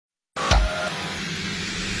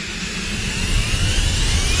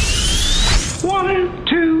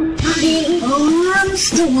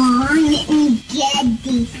strong and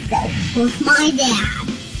Geddy stuff with my dad.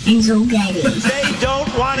 And so Geddy. They don't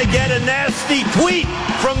want to get a nasty tweet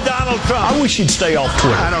from Donald Trump. I wish he'd stay off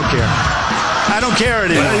Twitter. I don't care. I don't care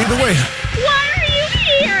anymore. Either way. Why are you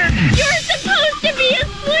here? You're supposed to be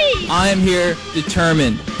asleep. I am here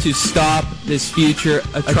determined to stop this future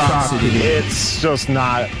atrocity. It's just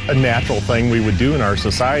not a natural thing we would do in our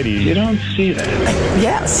society. You don't see that.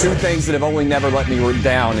 Yes. Two things that have only never let me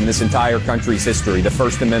down in this entire country's history. The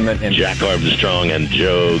First Amendment and Jack Armstrong and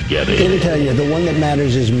Joe Getty. Let me tell you, the one that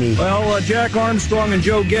matters is me. Well, Jack Armstrong and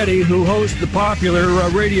Joe Getty, who host the popular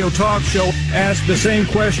radio talk show, asked the same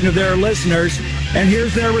question of their listeners, and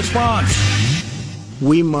here's their response.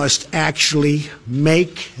 We must actually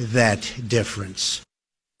make that difference.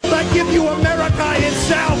 I give you America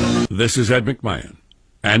itself. This is Ed McMahon.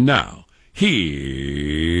 And now, here's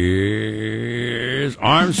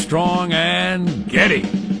Armstrong and Getty.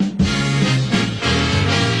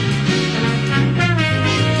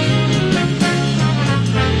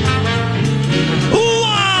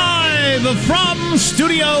 Live from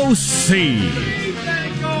Studio C.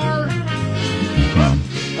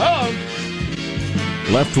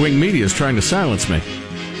 Left-wing media is trying to silence me.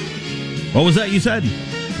 What was that you said?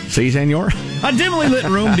 Si, senor? A dimly lit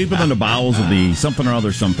room deep within the bowels of the something or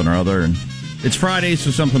other, and it's Friday,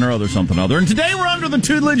 so something or other. And today we're under the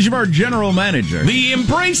tutelage of our general manager. The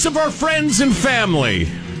embrace of our friends and family.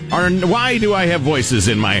 Why do I have voices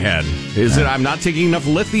in my head? Is it I'm not taking enough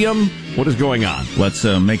lithium? What is going on? Let's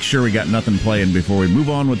make sure we got nothing playing before we move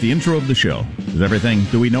on with the intro of the show. Is everything?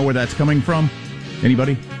 Do we know where that's coming from?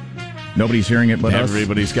 Anybody? Nobody's hearing it but us?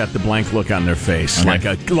 Everybody's got the blank look on their face.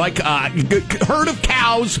 Okay. Like a herd of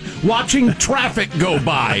cows watching traffic go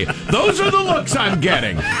by. Those are the looks I'm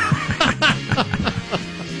getting.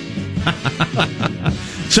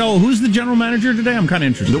 So, who's the general manager today? I'm kind of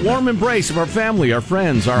interested. The warm embrace of our family, our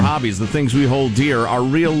friends, our hobbies, the things we hold dear, our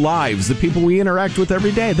real lives, the people we interact with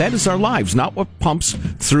every day. That is our lives, not what pumps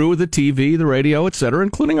through the TV, the radio, etc.,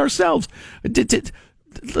 including ourselves.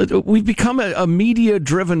 We've become a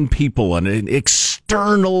media-driven people, an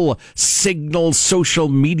external signal, social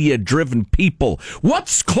media-driven people.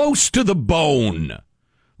 What's close to the bone?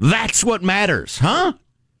 That's what matters, huh?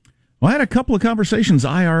 Well, I had a couple of conversations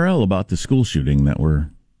IRL about the school shooting that were,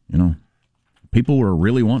 people were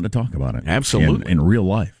really wanting to talk about it. Absolutely. In real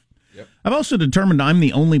life. Yep. I've also determined I'm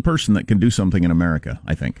the only person that can do something in America,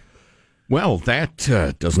 I think. Well, that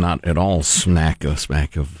does not at all smack of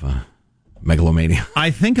megalomania. I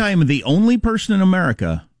think I am the only person in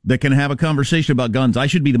America that can have a conversation about guns. I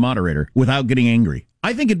should be the moderator without getting angry.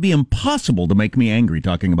 I think it'd be impossible to make me angry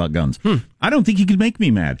talking about guns. I don't think you could make me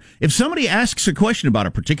mad. If somebody asks a question about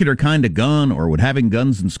a particular kind of gun or would having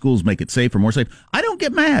guns in schools make it safe or more safe, I don't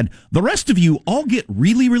get mad. The rest of you all get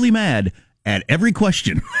really, really mad at every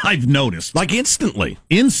question I've noticed. Like instantly.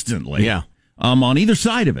 Instantly. Yeah. On either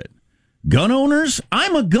side of it. Gun owners,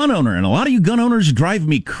 I'm a gun owner, and a lot of you gun owners drive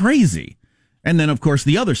me crazy. And then, of course,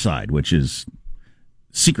 the other side, which is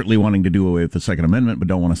secretly wanting to do away with the Second Amendment, but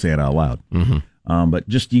don't want to say it out loud. Mm-hmm. But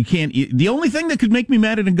just, you can't... The only thing that could make me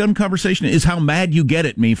mad in a gun conversation is how mad you get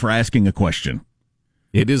at me for asking a question.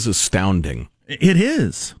 It is astounding. It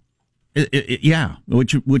is. Yeah,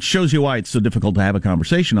 which shows you why it's so difficult to have a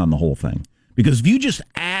conversation on the whole thing. Because if you just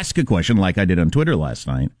ask a question like I did on Twitter last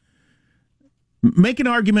night, make an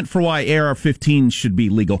argument for why AR-15s should be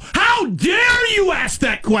legal. How dare you ask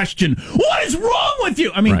that question? What is wrong with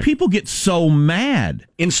you? I mean, Right. People get so mad.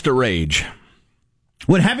 Insta-rage.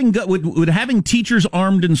 Would having teachers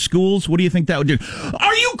armed in schools, what do you think that would do?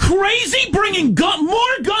 Are you crazy bringing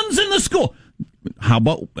more guns in the school? How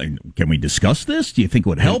about, can we discuss this? Do you think it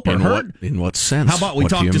would help or hurt? In what sense? How about we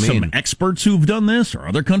talk to some experts who've done this or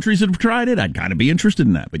other countries that have tried it? I'd kind of be interested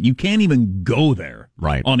in that. But you can't even go there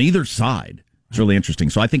on either side. It's really interesting.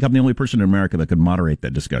 So I think I'm the only person in America that could moderate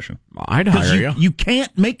that discussion. I'd hire you. You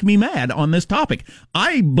can't make me mad on this topic.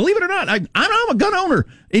 Believe it or not, I'm a gun owner.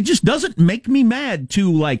 It just doesn't make me mad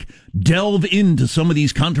to delve into some of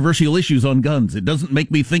these controversial issues on guns. It doesn't make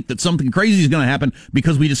me think that something crazy is going to happen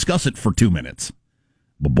because we discuss it for 2 minutes.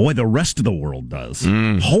 But boy, the rest of the world does.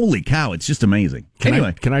 Holy cow, it's just amazing.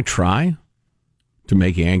 Anyway, can I try to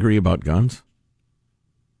make you angry about guns?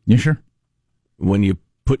 Yeah, sure. When you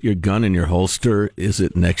put your gun in your holster, is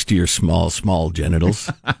it next to your small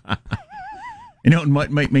genitals?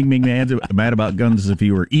 What might make me mad about guns is if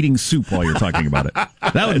you were eating soup while you're talking about it.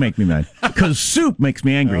 That would make me mad. Because soup makes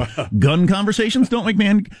me angry. Gun conversations don't make me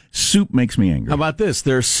angry. Soup makes me angry. How about this?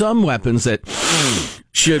 There are some weapons that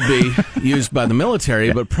should be used by the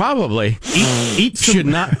military, but probably should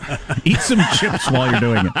not. Eat some chips while you're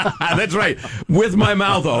doing it. That's right. With my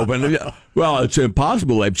mouth open. Well, it's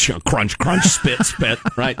impossible. Crunch, crunch, spit,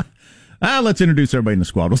 right? Let's introduce everybody in the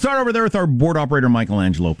squad. We'll start over there with our board operator,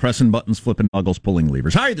 Michelangelo, pressing buttons, flipping toggles, pulling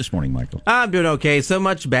levers. How are you this morning, Michael? I'm doing okay. So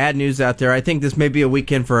much bad news out there. I think this may be a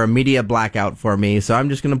weekend for a media blackout for me, so I'm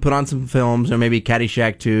just going to put on some films, or maybe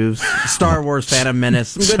Caddyshack 2, Star Wars Phantom Menace,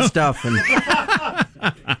 some good stuff. And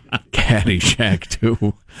Caddyshack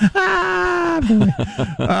 2.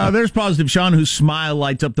 There's positive Sean, whose smile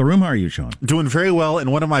lights up the room. How are you, Sean? Doing very well,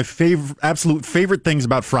 and one of my absolute favorite things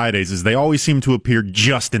about Fridays is they always seem to appear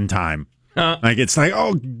just in time. Like it's like,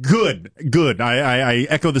 oh, good. I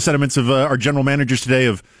echo the sentiments of our general managers today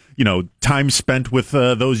of, time spent with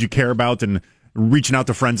those you care about and reaching out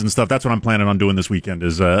to friends and stuff. That's what I'm planning on doing this weekend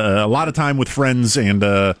is a lot of time with friends and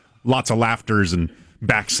lots of laughters and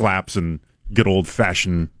backslaps and good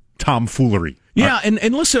old-fashioned tomfoolery. Yeah, and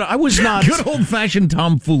listen, I was not... Good old-fashioned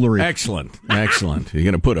tomfoolery. Excellent. You're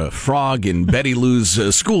going to put a frog in Betty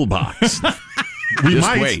Lou's school box. We Just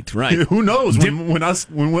might. Wait, right? Who knows when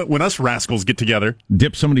us rascals get together?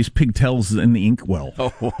 Dip somebody's pigtails in the inkwell.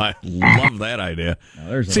 Oh, I love that idea.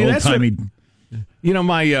 There's an old-timey...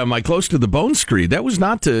 my close to the bone screed, that was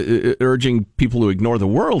not urging people to ignore the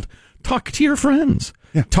world. Talk to your friends.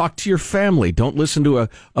 Yeah. Talk to your family. Don't listen to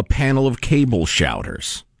a panel of cable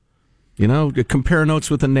shouters. Compare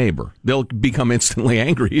notes with a neighbor. They'll become instantly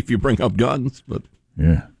angry if you bring up guns. But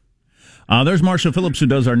yeah. There's Marshall Phillips, who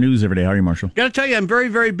does our news every day. How are you, Marshall? Got to tell you, I'm very,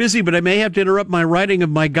 very busy, but I may have to interrupt my writing of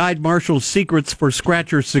my guide, Marshall's Secrets for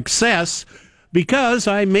Scratcher Success, because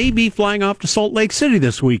I may be flying off to Salt Lake City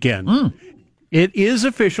this weekend. It is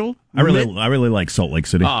official. I really like Salt Lake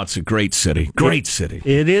City. Oh, it's a great city. Great city.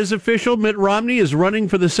 It is official. Mitt Romney is running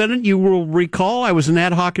for the Senate. You will recall I was an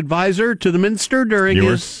ad hoc advisor to the Minster during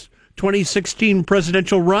his 2016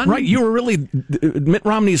 presidential run. Right, you were really Mitt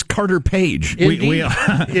Romney's Carter Page. We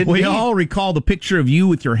all recall the picture of you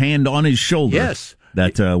with your hand on his shoulder. Yes.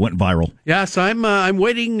 That went viral. Yes, I'm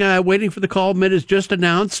waiting for the call. Mitt has just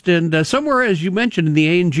announced, and somewhere, as you mentioned, in the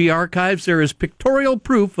A&G archives, there is pictorial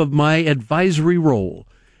proof of my advisory role.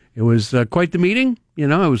 It was quite the meeting.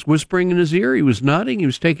 I was whispering in his ear. He was nodding. He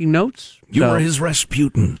was taking notes. You were his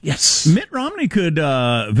Rasputin. Yes. Mitt Romney could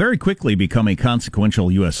very quickly become a consequential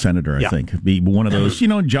U.S. senator, I think. Be one of those,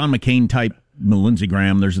 John McCain type, Lindsey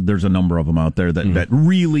Graham. There's a number of them out there that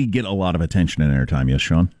really get a lot of attention and airtime. Yes,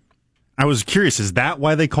 Sean? I was curious, is that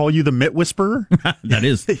why they call you the Mitt Whisperer? That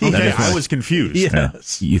is. Okay, I was confused.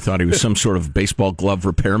 Yes. You thought he was some sort of baseball glove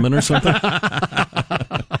repairman or something?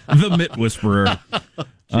 The Mitt Whisperer.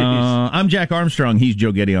 I'm Jack Armstrong. He's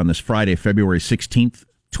Joe Getty on this Friday, February 16th,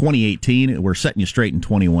 2018. We're setting you straight in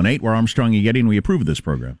 21.8. We're Armstrong and Getty, and we approve of this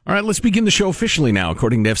program. All right, let's begin the show officially now.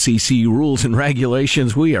 According to FCC rules and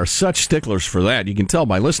regulations, we are such sticklers for that. You can tell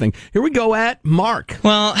by listening. Here we go at Mark.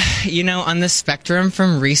 Well, on the spectrum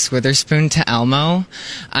from Reese Witherspoon to Elmo,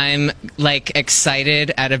 I'm,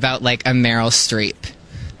 excited at about, a Meryl Streep.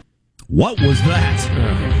 What was that?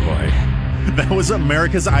 Oh, boy. That was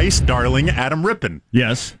America's Ice darling, Adam Rippon.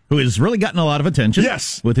 Yes, who has really gotten a lot of attention.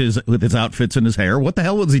 Yes, with his outfits and his hair. What the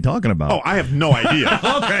hell was he talking about? Oh, I have no idea.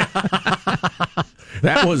 Okay,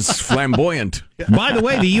 that was flamboyant. By the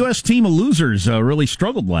way, the U.S. team of losers really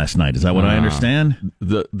struggled last night. Is that what I understand?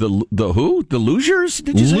 The who? The losers?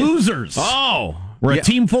 Did you say? Losers. Oh. We're a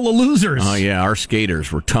team full of losers. Oh, yeah, our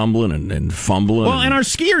skaters were tumbling and fumbling. Well, and our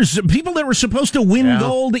skiers, people that were supposed to win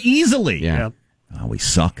gold easily. Yeah. Oh, we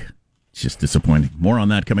suck. It's just disappointing. More on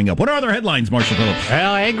that coming up. What are other headlines, Marshall Phillips?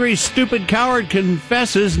 Well, angry, stupid coward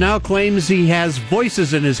confesses, now claims he has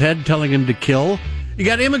voices in his head telling him to kill. You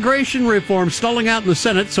got immigration reform stalling out in the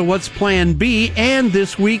Senate, so what's plan B? And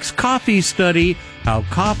this week's coffee study, how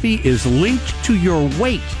coffee is linked to your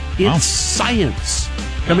weight. It's science.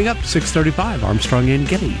 Coming up, 6:35, Armstrong and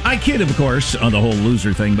Getty. I kid, of course, on the whole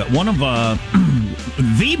loser thing, but one of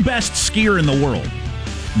the best skier in the world,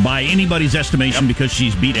 by anybody's estimation, because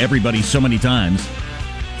she's beat everybody so many times,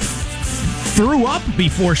 threw up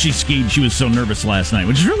before she skied. She was so nervous last night,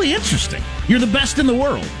 which is really interesting. You're the best in the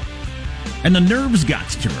world, and the nerves got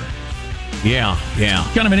to her. Yeah.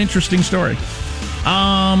 Kind of an interesting story.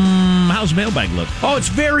 How's mailbag look? Oh, it's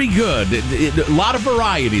very good. A lot of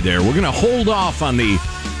variety there. We're going to hold off on the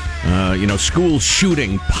school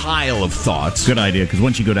shooting pile of thoughts. Good idea, because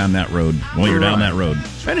once you go down that road, you're down that road.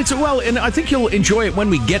 And and I think you'll enjoy it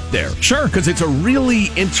when we get there. Sure. Because it's a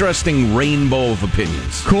really interesting rainbow of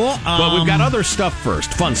opinions. Cool. But we've got other stuff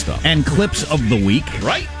first, fun stuff. And clips of the week.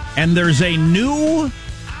 Right. And there's a new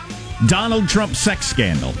Donald Trump sex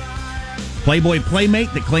scandal. Playboy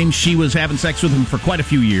playmate that claims she was having sex with him for quite a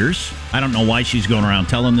few years. I don't know why she's going around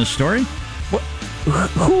telling this story. What?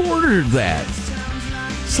 Who ordered that?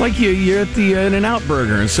 It's like you're at the In-N-Out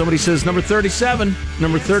Burger and somebody says number 37,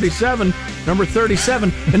 number 37, number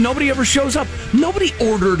 37, and nobody ever shows up. Nobody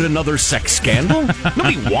ordered another sex scandal.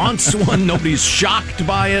 Nobody wants one. Nobody's shocked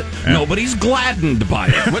by it. Yeah. Nobody's gladdened by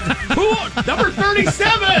it. Who? Number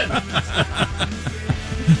 37!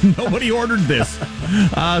 Nobody ordered this.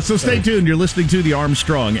 So stay tuned. You're listening to the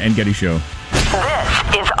Armstrong and Getty Show.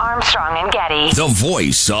 This is Armstrong and Getty. The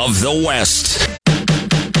voice of the West.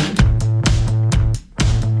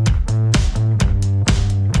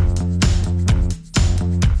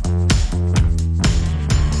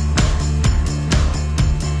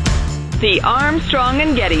 The Armstrong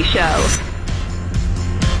and Getty Show.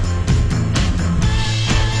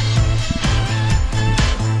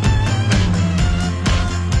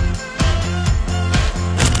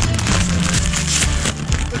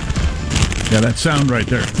 Yeah, that sound right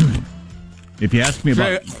there. If you ask me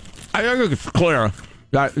about... I think it's clear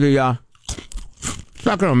that the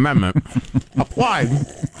Second Amendment applied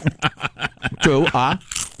to a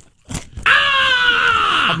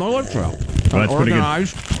military, an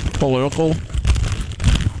organized political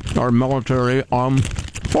or military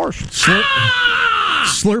force.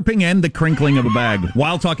 Slurping and the crinkling of a bag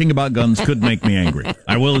while talking about guns could make me angry.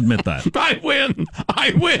 I will admit that. I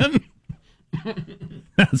win.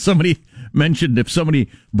 Somebody mentioned if somebody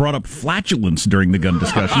brought up flatulence during the gun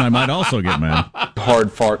discussion, I might also get mad.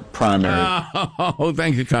 Hard fart primary. Oh,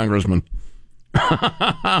 thank you, Congressman.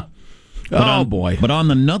 Boy. But on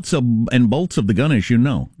the nuts and bolts of the gun issue,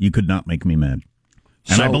 no, you could not make me mad.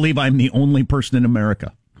 And I believe I'm the only person in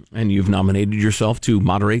America. And you've nominated yourself to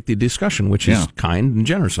moderate the discussion, which is kind and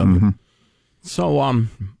generous of you. So,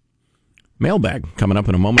 mailbag coming up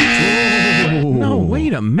in a moment. No,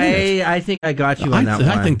 wait a minute. Hey, I think I got you on that one.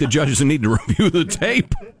 I think the judges need to review the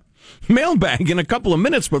tape. Mailbag in a couple of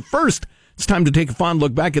minutes, but first, it's time to take a fond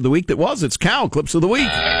look back at the week that was. It's Cow Clips of the Week.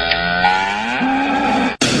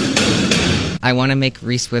 I want to make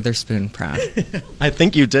Reese Witherspoon proud. I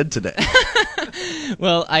think you did today.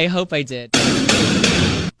 Well, I hope I did.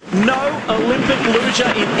 No Olympic luger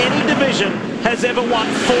in any division has ever won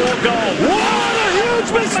 4 gold. What a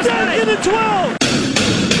huge mistake in the 12!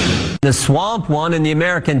 The swamp won and the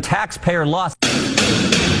American taxpayer lost.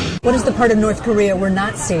 What is the part of North Korea we're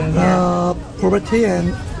not seeing here? Poverty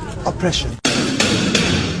and oppression.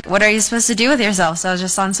 What are you supposed to do with yourself? So I was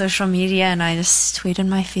just on social media and I just tweeted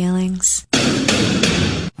my feelings.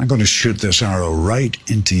 I'm going to shoot this arrow right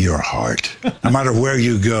into your heart. No matter where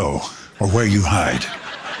you go or where you hide,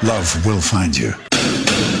 love will find you.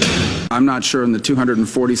 I'm not sure in the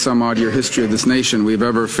 240-some-odd year history of this nation we've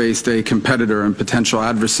ever faced a competitor and potential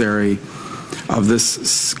adversary of this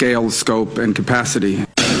scale, scope, and capacity.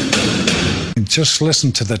 Just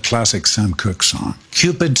listen to the classic Sam Cooke song.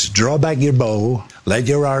 Cupid, draw back your bow, let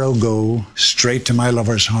your arrow go straight to my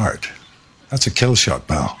lover's heart. That's a kill shot,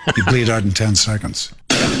 pal. You bleed out in 10 seconds.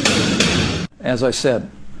 As I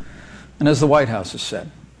said, and as the White House has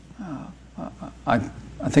said, I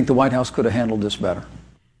think the White House could have handled this better.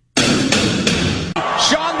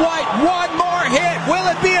 Shaun White, one more hit. Will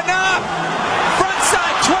it be enough?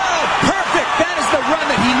 Frontside 12. Perfect. That is the run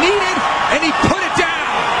that he needed, and he put it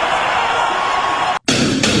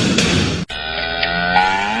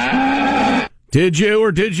down. Did you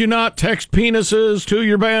or did you not text penises to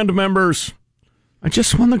your band members? I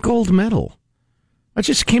just won the gold medal. I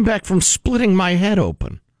just came back from splitting my head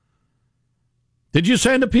open. Did you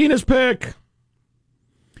send a penis pic?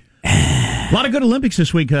 A lot of good Olympics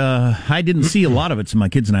this week. I didn't see a lot of it, so my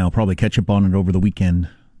kids and I will probably catch up on it over the weekend.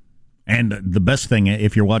 And the best thing,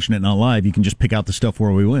 if you're watching it not live, you can just pick out the stuff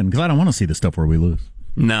where we win, because I don't want to see the stuff where we lose.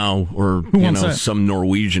 No, or some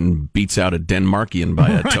Norwegian beats out a Denmarkian by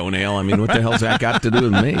a toenail. I mean, what the hell's that got to do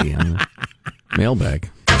with me? Mailbag.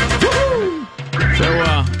 So,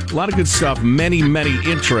 a lot of good stuff. Many, many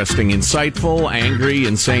interesting, insightful, angry,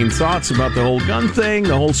 insane thoughts about the whole gun thing,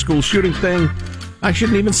 the whole school shooting thing. I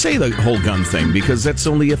shouldn't even say the whole gun thing, because that's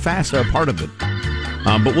only a part of it.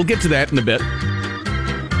 But we'll get to that in a bit.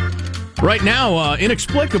 Right now,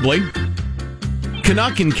 inexplicably,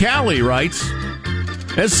 Canuck in Cali writes,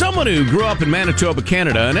 as someone who grew up in Manitoba,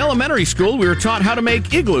 Canada, in elementary school, we were taught how to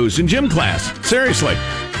make igloos in gym class. Seriously.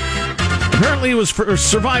 Apparently it was for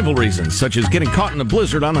survival reasons, such as getting caught in a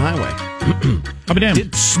blizzard on the highway. I'll be damned.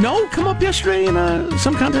 Did snow come up yesterday in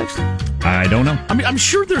some context? I don't know. I mean, I'm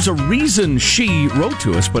sure there's a reason she wrote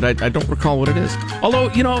to us, but I don't recall what it is. Although,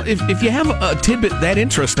 if you have a tidbit that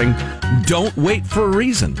interesting, don't wait for a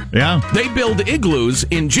reason. Yeah. They build igloos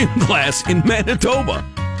in gym class in Manitoba.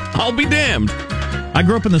 I'll be damned. I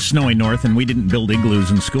grew up in the snowy north, and we didn't build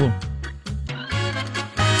igloos in school.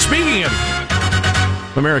 Speaking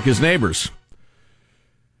of America's neighbors,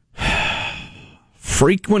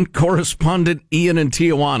 frequent correspondent Ian in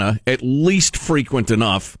Tijuana, at least frequent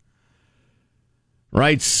enough,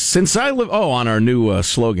 writes, since I live... Oh, on our new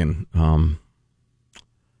slogan,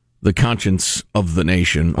 the conscience of the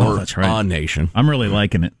nation, or that's right. a nation. I'm really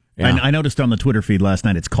liking it. Yeah. I noticed on the Twitter feed last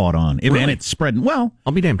night it's caught on. Really? And it's spreading. Well,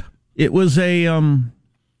 I'll be damned. It was a...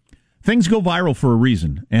 things go viral for a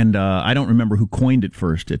reason, and I don't remember who coined it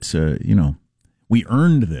first. It's, we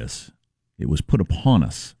earned this. It was put upon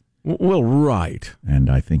us. Well, right. And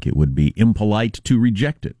I think it would be impolite to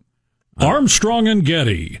reject it. Armstrong and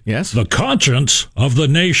Getty. Yes. The conscience of the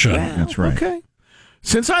nation. Well, that's right. Okay.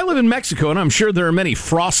 Since I live in Mexico, and I'm sure there are many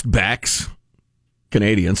frostbacks,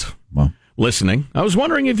 Canadians, listening, I was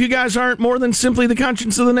wondering if you guys aren't more than simply the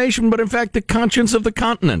conscience of the nation, but in fact the conscience of the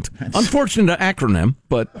continent. Unfortunate acronym,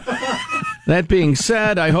 but that being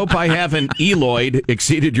said, I hope I haven't Eloyd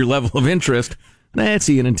exceeded your level of interest. That's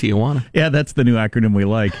Ian in Tijuana. Yeah, that's the new acronym we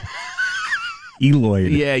like.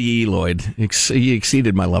 Eloyd. Yeah, Eloyd. You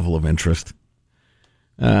exceeded my level of interest.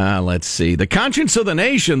 Let's see. The conscience of the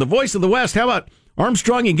nation, the voice of the West. How about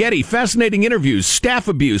Armstrong and Getty? Fascinating interviews, staff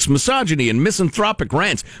abuse, misogyny, and misanthropic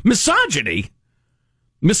rants. Misogyny?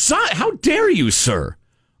 How dare you, sir?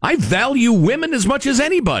 I value women as much as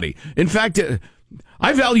anybody. In fact,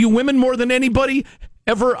 I value women more than anybody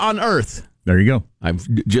ever on earth. There you go. I've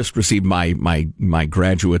just received my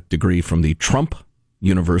graduate degree from the Trump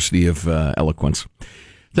University of Eloquence.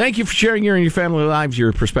 Thank you for sharing your and your family lives,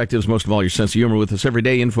 your perspectives, most of all your sense of humor with us every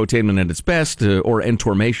day. Infotainment at its best, or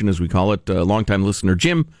entormation as we call it. Longtime listener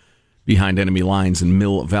Jim, behind enemy lines in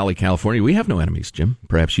Mill Valley, California. We have no enemies, Jim.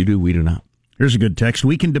 Perhaps you do, we do not. Here's a good text.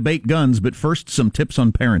 We can debate guns, but first some tips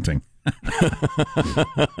on parenting.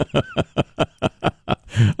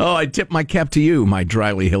 Oh, I tip my cap to you, my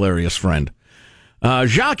dryly hilarious friend.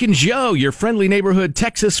 Jacques and Joe, your friendly neighborhood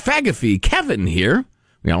Texas fagafy. Kevin here.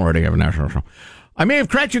 We already have a national show. I may have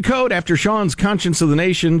cracked your code after Sean's conscience of the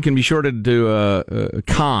nation can be shorted to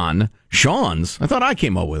con. Sean's? I thought I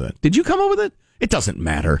came up with it. Did you come up with it? It doesn't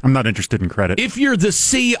matter. I'm not interested in credit. If you're the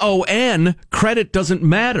C-O-N, credit doesn't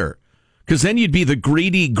matter. Because then you'd be the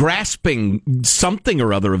greedy, grasping something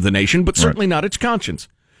or other of the nation, but certainly not its conscience.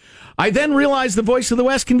 I then realized the voice of the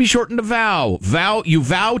West can be shortened to vow. You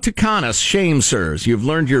vow to con us. Shame, sirs. You've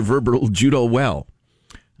learned your verbal judo well.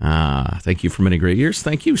 Thank you for many great years.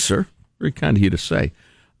 Thank you, sir. Very kind of you to say.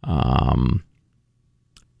 And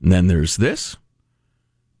then there's this.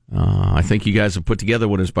 I think you guys have put together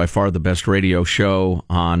what is by far the best radio show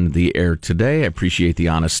on the air today. I appreciate the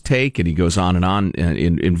honest take. And he goes on and on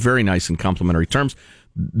in very nice and complimentary terms.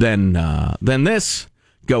 Then this.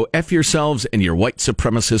 Go F yourselves and your white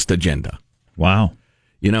supremacist agenda. Wow.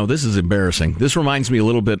 You know, this is embarrassing. This reminds me a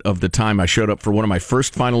little bit of the time I showed up for one of my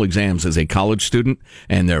first final exams as a college student,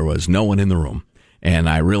 and there was no one in the room. And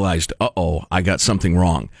I realized, I got something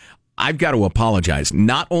wrong. I've got to apologize.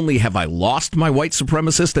 Not only have I lost my white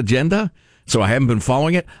supremacist agenda, so I haven't been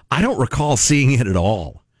following it, I don't recall seeing it at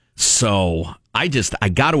all. So I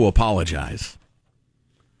got to apologize.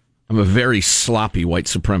 I'm a very sloppy white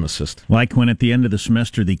supremacist. Like when at the end of the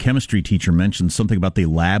semester, the chemistry teacher mentioned something about the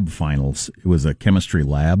lab finals. It was a chemistry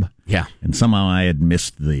lab. Yeah. And somehow I had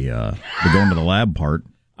missed the going to the lab part.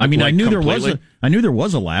 I mean, I knew there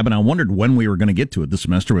was a lab, and I wondered when we were going to get to it. The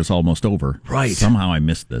semester was almost over. Right. Somehow I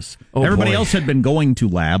missed this. Oh, Everybody boy. else had been going to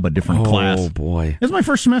lab, a different class. Oh, boy. It was my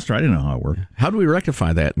first semester. I didn't know how it worked. How do we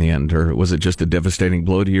rectify that in the end, or was it just a devastating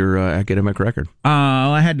blow to your academic record?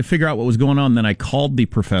 I had to figure out what was going on. Then I called the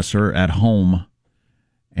professor at home,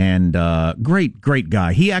 and great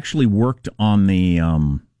guy. He actually worked on the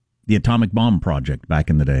atomic bomb project back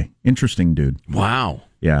in the day. Interesting dude. Wow.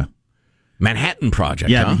 Yeah. Manhattan Project,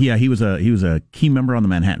 yeah, huh? Yeah, he was a key member on the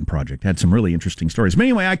Manhattan Project. Had some really interesting stories. But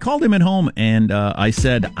anyway, I called him at home, and I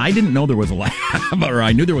said, I didn't know there was a lab, or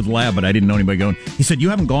I knew there was a lab, but I didn't know anybody going. He said, you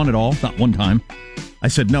haven't gone at all? Not one time. I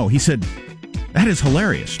said, no. He said, that is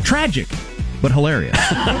hilarious. Tragic, but hilarious.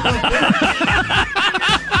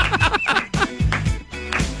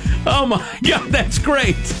 Oh, my God, that's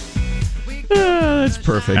great. That's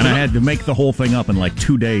perfect. And I had to make the whole thing up in like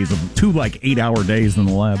 2 days, two 8-hour days in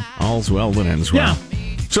the lab. All's well that ends well.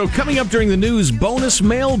 Yeah. So coming up during the news, bonus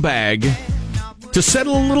mailbag to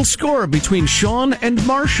settle a little score between Sean and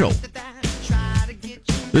Marshall.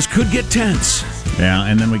 This could get tense. Yeah,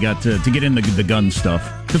 and then we got to get into the gun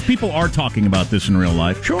stuff, because people are talking about this in real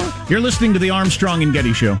life. Sure. You're listening to the Armstrong and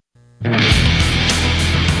Getty Show.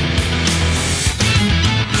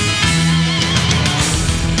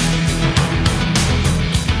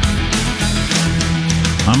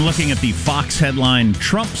 I'm looking at the Fox headline,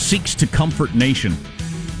 Trump seeks to comfort nation.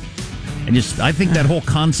 I think that whole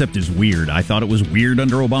concept is weird. I thought it was weird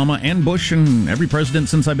under Obama and Bush and every president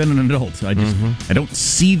since I've been an adult. I don't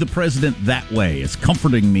see the president that way. It's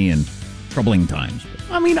comforting me in troubling times.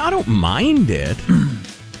 I mean, I don't mind it.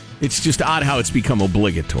 It's just odd how it's become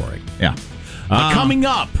obligatory. Yeah. Coming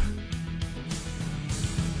up,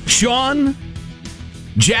 Sean,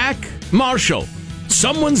 Jack, Marshall.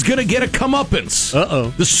 Someone's going to get a comeuppance.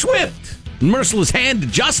 Uh-oh. The swift and merciless hand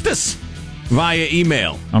of justice via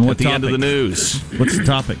email on what at the topic? end of the news. What's the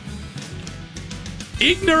topic?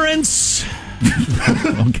 Ignorance.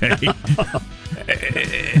 Okay.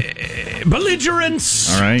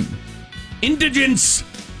 Belligerence. All right. Indigence.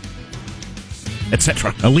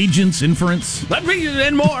 Etc. Allegiance, inference.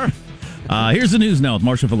 And more. Here's the news now with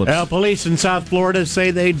Marshall Phillips. Police in South Florida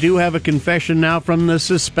say they do have a confession now from the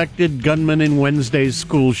suspected gunman in Wednesday's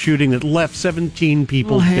school shooting that left 17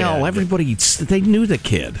 people dead. Everybody, they knew the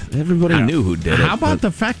kid. Everybody knew who did it. How about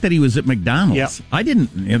the fact that he was at McDonald's? Yep. I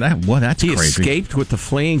didn't. That's he crazy. He escaped with the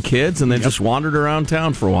fleeing kids and then just wandered around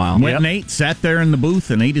town for a while. Went and ate, sat there in the booth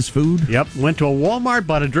and ate his food. Yep. Went to a Walmart,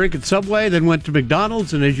 bought a drink at Subway, then went to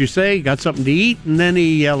McDonald's, and as you say, got something to eat, and then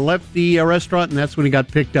he left the restaurant, and that's when he got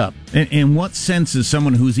picked up. In what sense is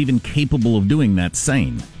someone who's even capable of doing that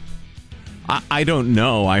sane? I don't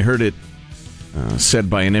know. I heard it said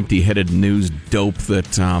by an empty-headed news dope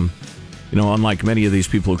that, unlike many of these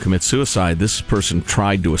people who commit suicide, this person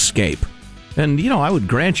tried to escape. And, I would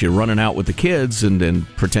grant you, running out with the kids and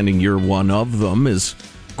pretending you're one of them is,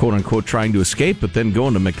 quote-unquote, trying to escape, but then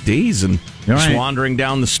going to McD's and just wandering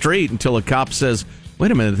down the street until a cop says,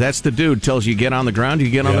 wait a minute, that's the dude, tells you get on the ground, you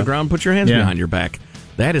get on the ground, put your hands behind your back.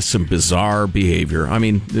 That is some bizarre behavior. I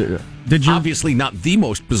mean, obviously not the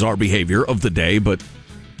most bizarre behavior of the day, but...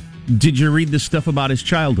 Did you read the stuff about his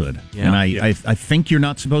childhood? Yeah. And I think you're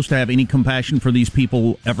not supposed to have any compassion for these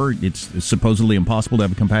people ever. It's supposedly impossible to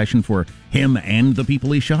have compassion for him and the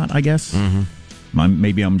people he shot, I guess. Mm-hmm.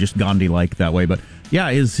 Maybe I'm just Gandhi-like that way, but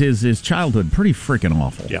yeah, his childhood pretty freaking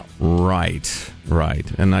awful. Yeah.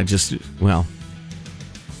 Right. And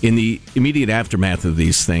in the immediate aftermath of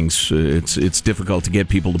these things, it's difficult to get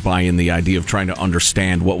people to buy in the idea of trying to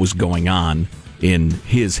understand what was going on in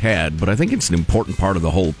his head, but I think it's an important part of the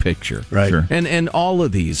whole picture. Right. Sure. And all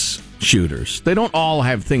of these shooters, they don't all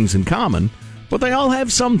have things in common, but they all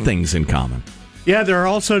have some things in common. Yeah, there are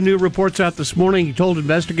also new reports out this morning. He told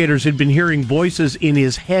investigators he'd been hearing voices in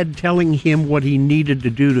his head telling him what he needed to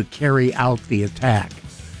do to carry out the attack.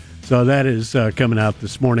 So that is coming out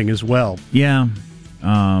this morning as well. Yeah.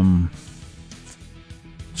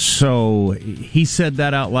 So he said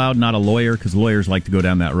that out loud, not a lawyer, because lawyers like to go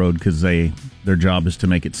down that road because their job is to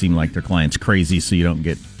make it seem like their client's crazy so you don't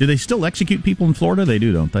get... Do they still execute people in Florida? They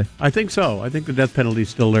do, don't they? I think so. I think the death penalty is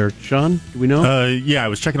still there. Sean, do we know? Yeah, I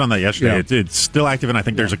was checking on that yesterday. Yeah. It's still active, and I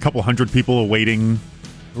think there's a couple hundred people awaiting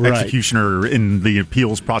execution or in the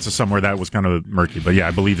appeals process somewhere. That was kind of murky. But yeah,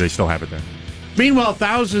 I believe they still have it there. Meanwhile,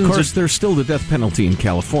 thousands... Of course, there's still the death penalty in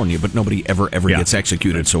California, but nobody ever gets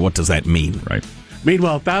executed, so what does that mean? Right.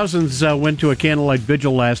 Meanwhile, thousands went to a candlelight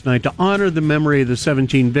vigil last night to honor the memory of the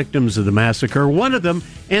 17 victims of the massacre. One of them,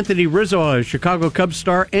 Anthony Rizzo, a Chicago Cubs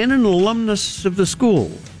star and an alumnus of the school.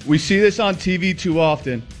 We see this on TV too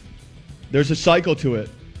often. There's a cycle to it.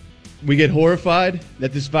 We get horrified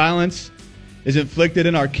that this violence is inflicted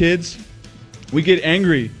in our kids. We get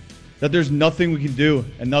angry that there's nothing we can do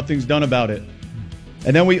and nothing's done about it.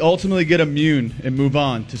 And then we ultimately get immune and move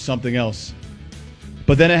on to something else.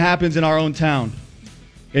 But then it happens in our own town,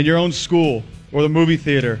 in your own school, or the movie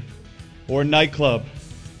theater, or a nightclub,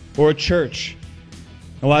 or a church.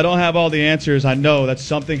 And while I don't have all the answers, I know that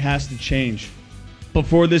something has to change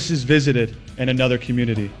before this is visited in another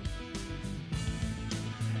community.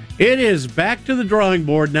 It is back to the drawing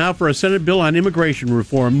board now for a Senate bill on immigration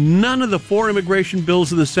reform. None of the 4 immigration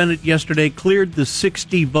bills in the Senate yesterday cleared the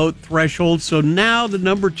 60-vote threshold, so now the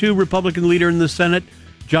number 2 Republican leader in the Senate,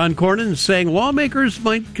 John Cornyn, is saying lawmakers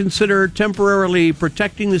might consider temporarily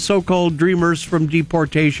protecting the so-called dreamers from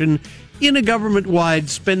deportation in a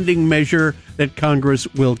government-wide spending measure that Congress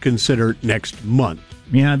will consider next month.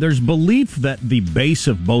 Yeah, there's belief that the base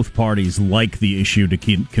of both parties like the issue to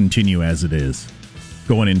continue as it is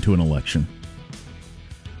going into an election.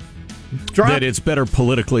 That it's better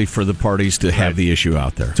politically for the parties to have the issue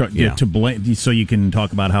out there. To blame, so you can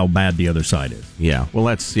talk about how bad the other side is. Yeah, well,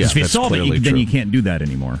 that's if you that's solve clearly it, then true. you can't do that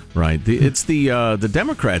anymore. Right. It's the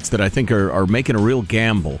Democrats that I think are making a real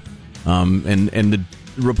gamble, and the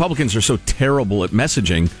Republicans are so terrible at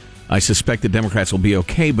messaging. I suspect the Democrats will be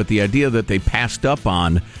okay, but the idea that they passed up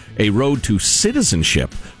on a road to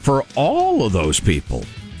citizenship for all of those people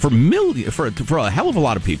for a hell of a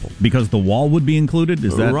lot of people. Because the wall would be included?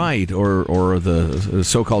 Is that right? Or the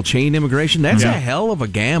so-called chain immigration? That's a hell of a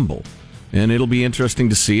gamble. And it'll be interesting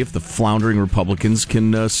to see if the floundering Republicans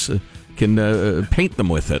can paint them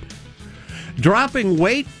with it. Dropping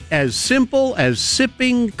weight as simple as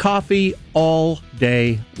sipping coffee all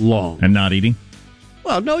day long. And not eating?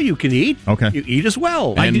 Well, no, you can eat. Okay. You eat as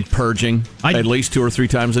well. And purging. At least 2 or 3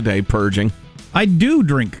 times a day, purging. I do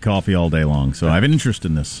drink coffee all day long, so I have an interest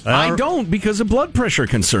in this. I don't because of blood pressure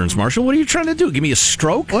concerns, Marshall. What are you trying to do? Give me a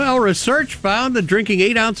stroke? Well, research found that drinking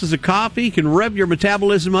 8 ounces of coffee can rev your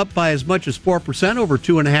metabolism up by as much as 4% over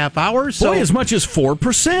 2.5 hours. Boy, as much as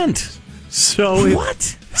 4%.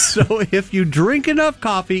 So if you drink enough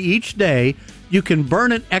coffee each day, you can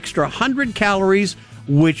burn an extra 100 calories,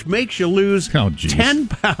 which makes you lose 10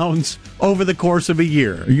 pounds over the course of a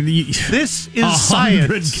year. This is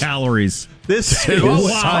 100 science. Calories. This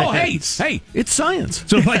is science. Hey, it's science.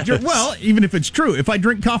 So if I drink, even if it's true, if I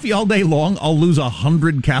drink coffee all day long, I'll lose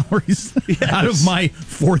 100 calories out of my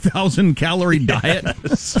 4,000 calorie diet.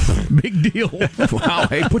 Big deal. Wow.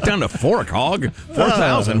 Hey, put down the fork, hog.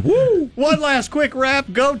 4,000. Woo. One last quick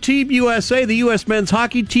wrap. Go Team USA. The U.S. men's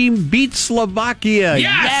hockey team beat Slovakia.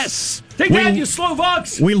 Yes. Take that, you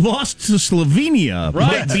Slovaks! We lost to Slovenia,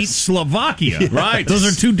 right? But beat Slovakia. Right. Those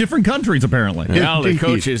are 2 different countries, apparently. Well, the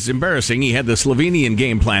coach is embarrassing. He had the Slovenian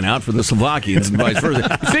game plan out for the Slovakians and vice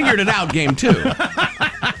versa. He figured it out game 2.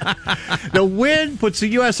 The win puts the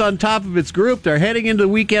U.S. on top of its group. They're heading into the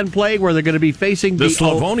weekend play where they're going to be facing the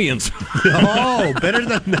Slavonians. Better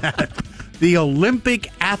than that. The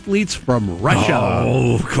Olympic athletes from Russia.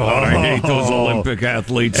 Oh, God, I hate those Olympic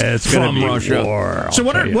athletes from Russia. War. So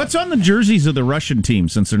what's on the jerseys of the Russian team,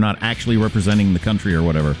 since they're not actually representing the country or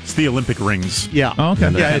whatever? It's the Olympic rings. Yeah. Oh, okay.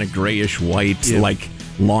 And they're kind of grayish white, like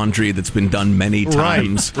laundry that's been done many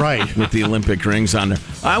times. Right. With the Olympic rings on there.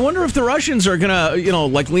 I wonder if the Russians are going to,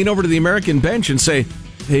 lean over to the American bench and say,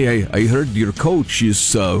 hey, I heard your coach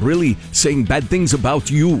is really saying bad things about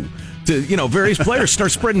you. To, various players start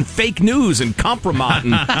spreading fake news and compromise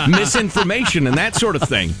and misinformation and that sort of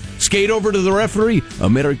thing. Skate over to the referee.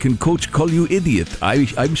 American coach call you idiot.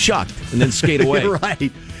 I'm shocked. And then skate away.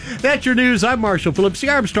 Right. That's your news. I'm Marshall Phillips, the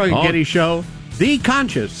Armstrong and Getty Show, the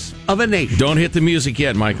conscience of a nation. Don't hit the music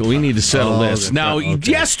yet, Michael. We need to settle this. Now,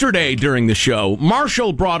 yesterday during the show,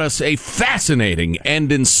 Marshall brought us a fascinating and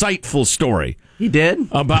insightful story. He did?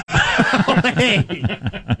 About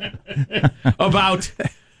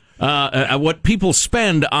what people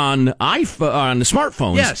spend on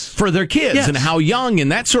smartphones for their kids and how young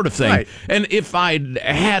and that sort of thing. Right. And if I'd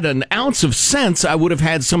had an ounce of sense, I would have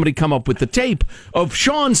had somebody come up with the tape of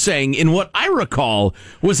Sean saying, in what I recall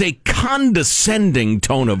was a condescending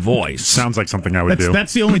tone of voice. Sounds like something I would do.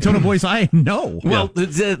 That's the only tone of voice I know. Well,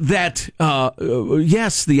 yes,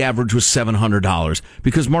 the average was $700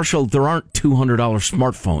 because, Marshall, there aren't $200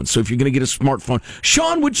 smartphones. So if you're going to get a smartphone,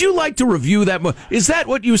 Sean, would you like to review that? Is that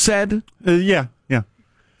what you said? Yeah.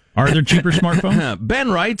 Are there cheaper smartphones?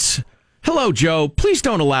 Ben writes, hello, Joe. Please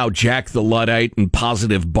don't allow Jack the Luddite and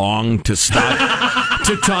Positive Bong to stop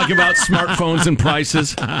to talk about smartphones and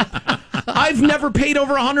prices. I've never paid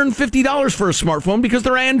over $150 for a smartphone because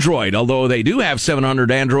they're Android. Although they do have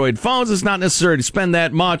 700 Android phones, it's not necessary to spend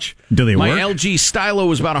that much. Do they My work? LG Stylo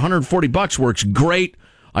was about $140. Works great.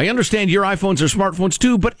 I understand your iPhones are smartphones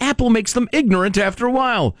too, but Apple makes them ignorant after a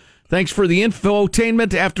while. Thanks for the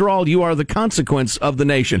infotainment. After all, you are the consequence of the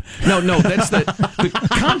nation. No, that's the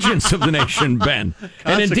conscience of the nation, Ben.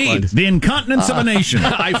 And indeed, the incontinence of a nation.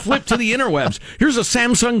 I flipped to the interwebs. Here's a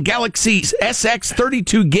Samsung Galaxy SX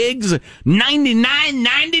 32 gigs,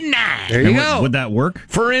 $99.99. There you go. Would that work?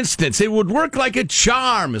 For instance, it would work like a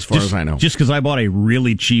charm, as far as I know. Just because I bought a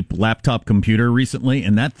really cheap laptop computer recently,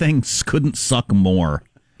 and that thing couldn't suck more.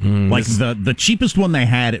 Like the cheapest one they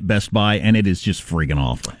had at Best Buy, and it is just freaking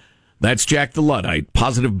awful. That's Jack the Luddite.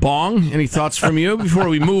 Positive Bong, any thoughts from you before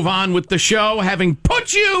we move on with the show, having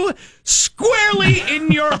put you squarely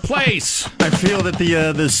in your place? I feel that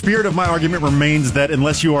the spirit of my argument remains that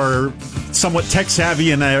unless you are somewhat tech savvy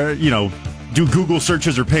and do Google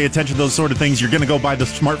searches or pay attention to those sort of things, you're going to go buy the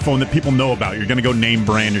smartphone that people know about. You're going to go name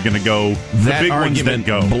brand. You're going to go the big ones that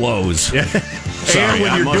go. Blows. Yeah. Sorry, and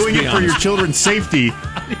when you're doing it for your children's safety,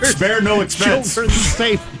 spare no expense. Children's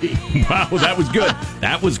safety. Wow, that was good.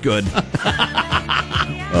 That was good.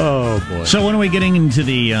 Oh, boy. So when are we getting into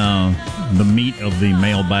the meat of the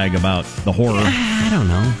mailbag about the horror? I don't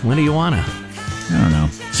know. When do you want to? I don't know.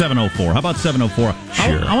 7:04. How about 7:04?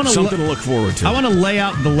 Sure. I wanna something to look forward to. I want to lay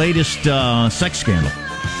out the latest sex scandal.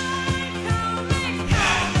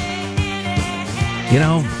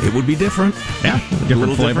 It would be different. Yeah, a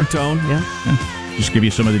little flavor. different tone. Yeah. Just give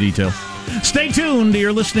you some of the detail. Stay tuned.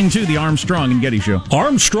 You're listening to the Armstrong and Getty Show.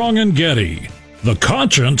 Armstrong and Getty, the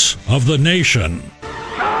conscience of the nation.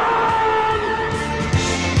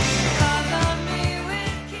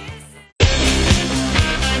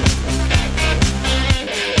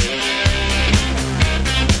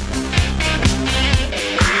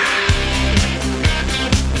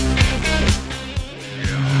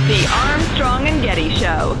 The Armstrong and Getty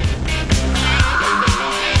Show.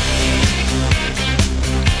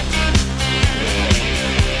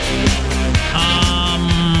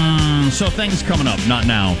 So things coming up, not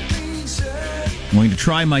now. I'm going to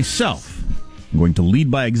try myself. I'm going to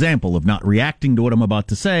lead by example of not reacting to what I'm about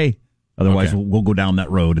to say. Otherwise, we'll go down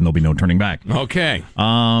that road and there'll be no turning back. Okay.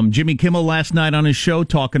 Jimmy Kimmel last night on his show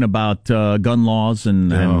talking about gun laws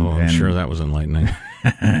and I'm sure that was enlightening.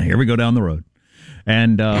 Here we go down the road.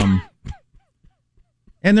 And and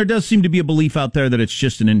there does seem to be a belief out there that it's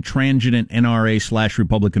just an intransigent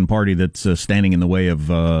NRA/Republican Party that's standing in the way of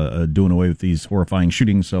doing away with these horrifying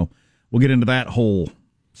shootings. So we'll get into that whole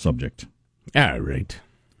subject. All right.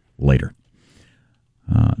 Later.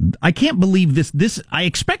 I can't believe this. I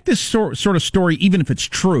expect this sort of story, even if it's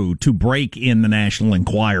true, to break in the National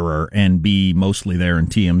Enquirer and be mostly there in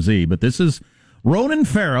TMZ. But this is Ronan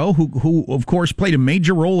Farrow, who of course played a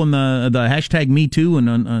major role in the hashtag Me Too,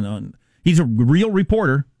 and he's a real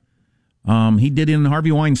reporter. He did in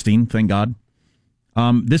Harvey Weinstein, thank God.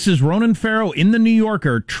 This is Ronan Farrow in the New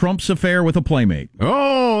Yorker, Trump's affair with a playmate.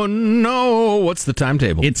 Oh, no. What's the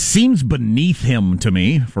timetable? It seems beneath him to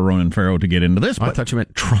me for Ronan Farrow to get into this. I thought you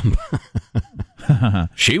meant Trump.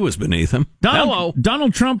 She was beneath him.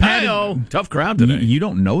 Donald Trump had... Tough crowd today. You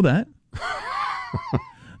don't know that?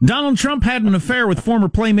 Donald Trump had an affair with former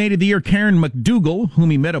Playmate of the Year Karen McDougal, whom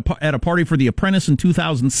he met at a party for The Apprentice in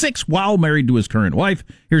 2006 while married to his current wife.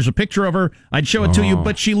 Here's a picture of her. I'd show it to you,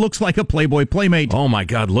 but she looks like a Playboy Playmate. Oh, my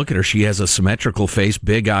God, look at her. She has a symmetrical face,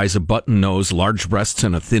 big eyes, a button nose, large breasts,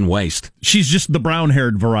 and a thin waist. She's just the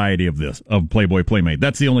brown-haired variety of Playboy Playmate.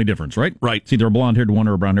 That's the only difference, right? Right. It's either a blonde-haired one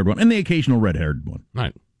or a brown-haired one, and the occasional red-haired one.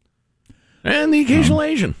 Right. And the occasional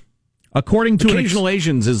Asian. According to Occasional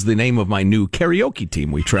Asians is the name of my new karaoke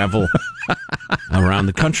team. We travel around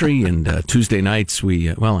the country, and Tuesday nights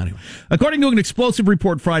anyway. According to an explosive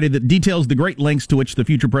report Friday that details the great lengths to which the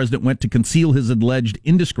future president went to conceal his alleged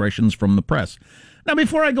indiscretions from the press. Now,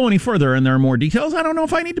 before I go any further, and there are more details, I don't know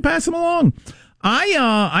if I need to pass them along.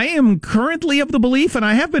 I am currently of the belief, and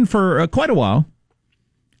I have been for quite a while,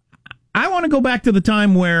 I want to go back to the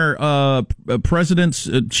time where presidents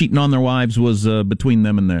cheating on their wives was between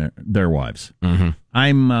them and their wives. Mm-hmm.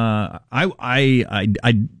 I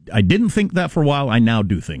didn't think that for a while. I now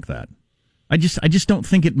do think that. I just don't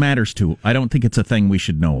think it matters I don't think it's a thing we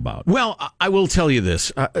should know about. Well, I will tell you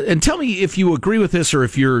this, and tell me if you agree with this or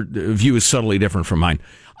if your view is subtly different from mine.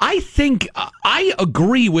 I think I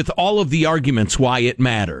agree with all of the arguments why it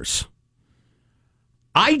matters.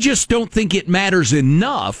 I just don't think it matters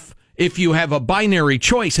enough if you have a binary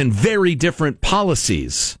choice and very different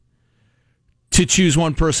policies to choose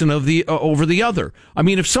one person over the other. I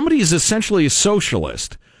mean, if somebody is essentially a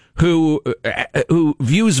socialist who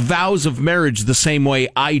views vows of marriage the same way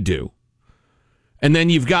I do, and then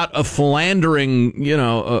you've got a philandering,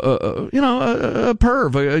 a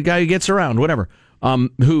perv, a guy who gets around, whatever,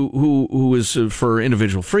 who is for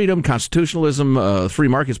individual freedom, constitutionalism, free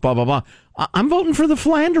markets, blah blah blah. I'm voting for the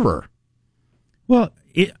philanderer. Well,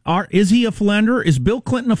 is he a philanderer? Is Bill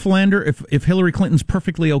Clinton a philanderer if Hillary Clinton's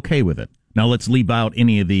perfectly okay with it? Now, let's leave out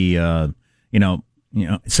any of the,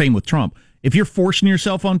 same with Trump. If you're forcing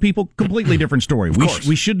yourself on people, completely different story.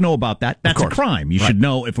 We should know about that. That's a crime. You should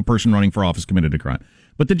know if a person running for office committed a crime.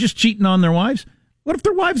 But they're just cheating on their wives? What if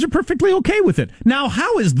their wives are perfectly okay with it? Now,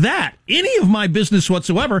 how is that any of my business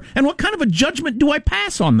whatsoever? And what kind of a judgment do I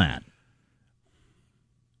pass on that?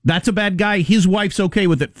 That's a bad guy. His wife's okay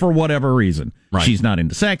with it for whatever reason. Right. She's not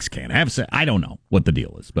into sex, can't have sex. I don't know what the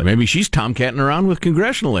deal is. But maybe she's tomcatting around with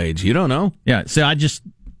congressional aides. You don't know. Yeah, so I don't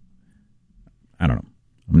know.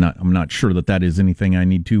 I'm not sure that is anything I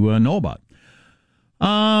need to know about.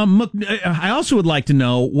 I also would like to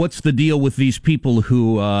know what's the deal with these people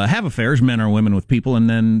who have affairs, men or women, with people, and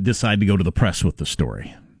then decide to go to the press with the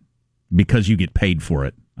story. Because you get paid for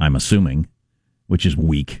it, I'm assuming, which is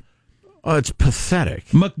weak. Oh, it's pathetic.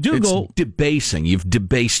 McDougal. It's debasing. You've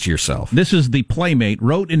debased yourself. This is the Playmate,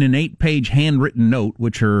 wrote in an 8-page handwritten note,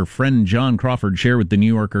 which her friend John Crawford shared with the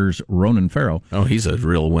New Yorker's Ronan Farrow. Oh, he's a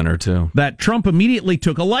real winner, too. That Trump immediately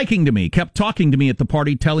took a liking to me, kept talking to me at the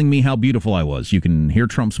party, telling me how beautiful I was. You can hear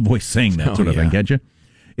Trump's voice saying that sort of thing, can't you?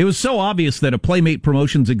 It was so obvious that a Playmate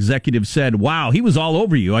Promotions executive said, "Wow, he was all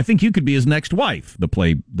over you. I think you could be his next wife," the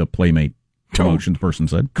Playmate promotions person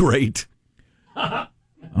said. Great.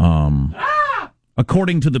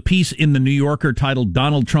 According to the piece in The New Yorker titled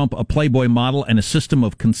Donald Trump, a Playboy Model and a System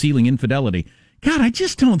of Concealing Infidelity. God, I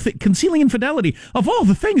just don't think concealing infidelity, of all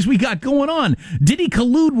the things we got going on, did he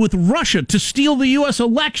collude with Russia to steal the U.S.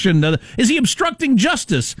 election? Is he obstructing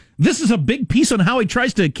justice? This is a big piece on how he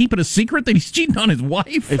tries to keep it a secret that he's cheating on his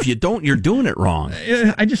wife. If you don't, you're doing it wrong.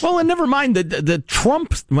 Well, and never mind the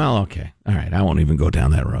Trump. Well, okay. All right. I won't even go down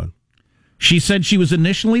that road. She said she was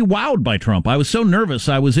initially wowed by Trump. I was so nervous.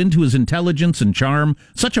 I was into his intelligence and charm.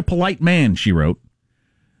 Such a polite man, she wrote.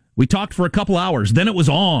 We talked for a couple hours. Then it was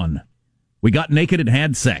on. We got naked and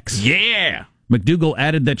had sex. Yeah. McDougal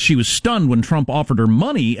added that she was stunned when Trump offered her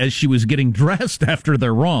money as she was getting dressed after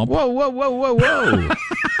their romp. Whoa.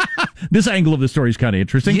 This angle of the story is kind of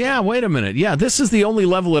interesting. Yeah, wait a minute. Yeah, this is the only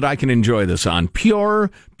level that I can enjoy this on. Pure,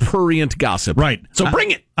 prurient gossip. Right. So bring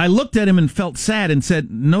it. I looked at him and felt sad and said,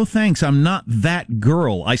 no thanks, I'm not that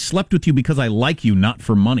girl. I slept with you because I like you, not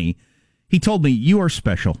for money. He told me, you are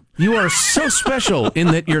special. You are so special in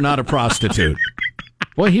that you're not a prostitute.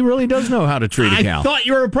 Well, he really does know how to treat a gal. I thought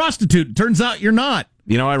you were a prostitute. Turns out you're not.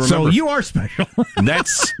 You know, I remember. So you are special.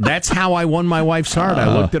 That's how I won my wife's heart.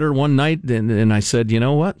 I looked at her one night and I said, you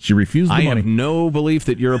know what? She refused the money. I have no belief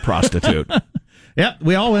that you're a prostitute. Yep,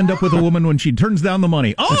 we all end up with a woman when she turns down the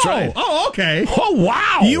money. Oh, that's right. Oh, okay. Oh,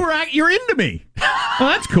 wow. You're into me. Well,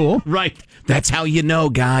 that's cool. Right. That's how you know,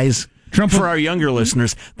 guys. Trump, for our younger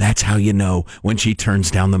listeners, that's how you know when she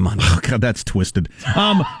turns down the money. Oh, God, that's twisted.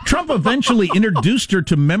 Trump eventually introduced her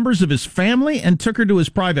to members of his family and took her to his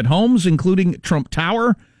private homes, including Trump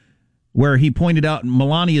Tower, where he pointed out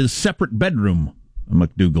Melania's separate bedroom,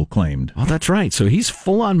 McDougal claimed. Oh, that's right. So he's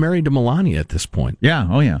full-on married to Melania at this point. Yeah,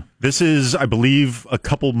 oh yeah. This is, I believe, a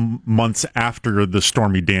couple months after the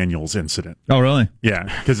Stormy Daniels incident. Oh, really? Yeah,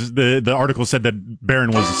 because the article said that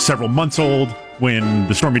Barron was several months old when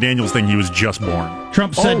the Stormy Daniels thing, he was just born.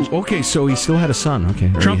 Trump said... Oh, okay, so he still had a son.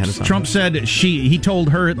 Okay, Trump said he told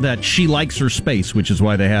her that she likes her space, which is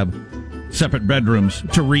why they have separate bedrooms,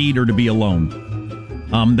 to read or to be alone.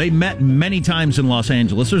 They met many times in Los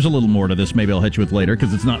Angeles. There's a little more to this. Maybe I'll hit you with later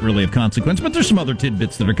because it's not really of consequence. But there's some other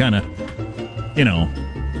tidbits that are kind of,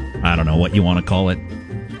 I don't know what you want to call it.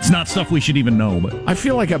 It's not stuff we should even know. But I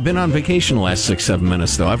feel like I've been on vacation the last 6-7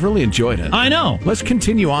 minutes, though. I've really enjoyed it. I know. Let's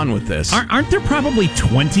continue on with this. Aren't there probably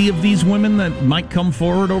 20 of these women that might come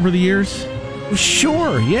forward over the years?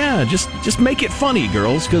 Sure, yeah. Just make it funny,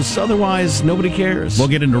 girls, because otherwise nobody cares. We'll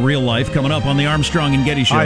get into real life coming up on the Armstrong and Getty Show.